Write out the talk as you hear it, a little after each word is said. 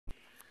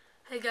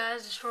Hey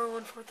guys, it's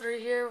Shore143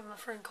 here with my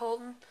friend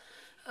Colton.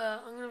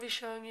 I'm going to be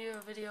showing you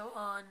a video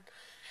on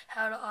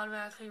how to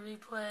automatically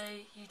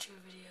replay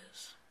YouTube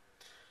videos.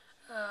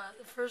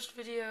 The first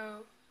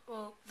video,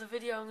 the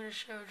video I'm going to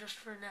show just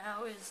for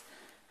now is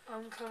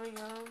I'm Coming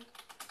Home.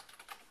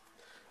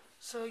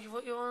 So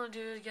what you want to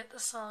do is get the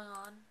song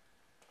on,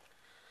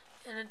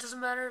 and it doesn't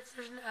matter if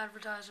there's an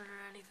advertisement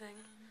or anything.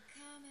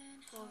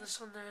 Well,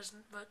 this one there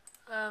isn't, but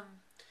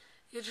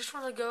you just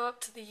want to go up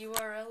to the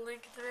URL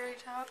link at the very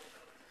top.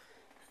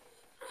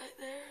 Right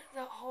there,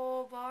 that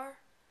whole bar,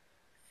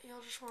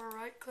 you'll just want to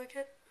right click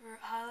it, or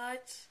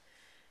highlights,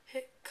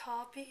 hit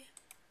copy,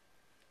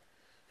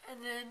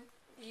 and then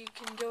you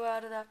can go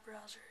out of that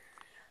browser.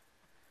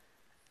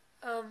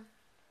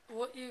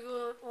 What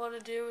you want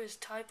to do is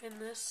type in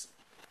this.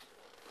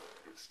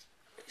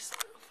 It's a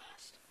little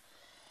fast.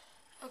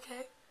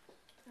 Okay,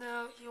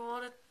 now you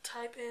want to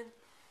type in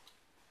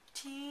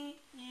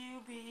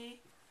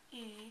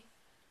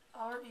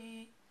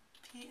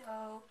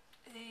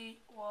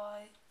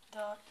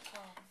TuberReplay.com.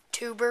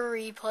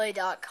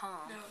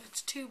 TuberReplay.com. No,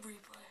 it's Tube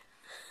Replay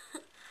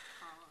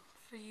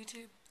for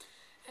YouTube.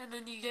 And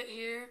then you get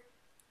here,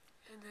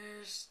 and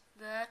there's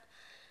that,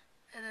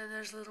 and then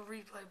there's a little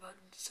replay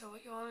button. So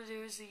what you want to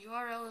do is the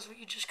URL is what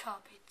you just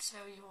copied.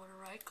 So you want to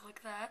right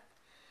click that,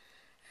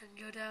 and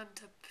go down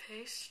to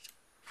paste,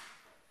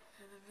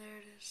 and then there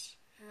it is.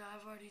 And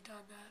I've already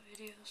done that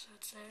video, so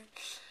it's there.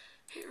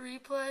 Hit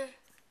replay.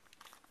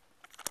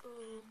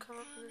 It'll come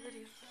up in the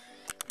video.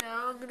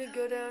 Now I'm gonna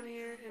go down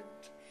here and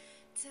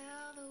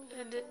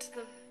end it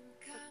to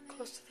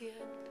close to the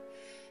end.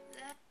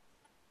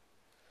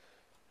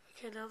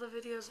 Okay, now the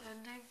video's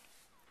ending.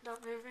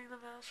 Not moving the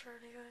mouse or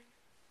anything.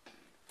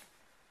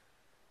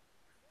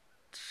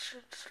 It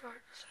should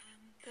start in a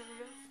second. There we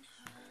go.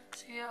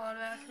 See, it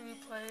automatically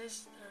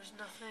replays. There's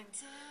nothing,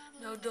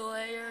 no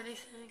delay or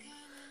anything.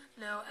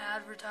 No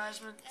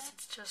advertisements.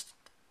 It's just,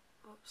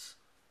 whoops,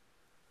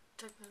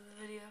 took me to the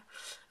video.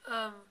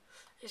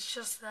 It's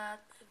just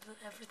that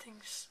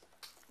everything's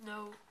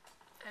no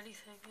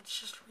anything. It's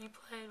just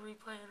replay and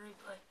replay and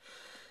replay.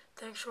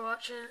 Thanks for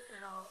watching,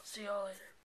 and I'll see y'all later.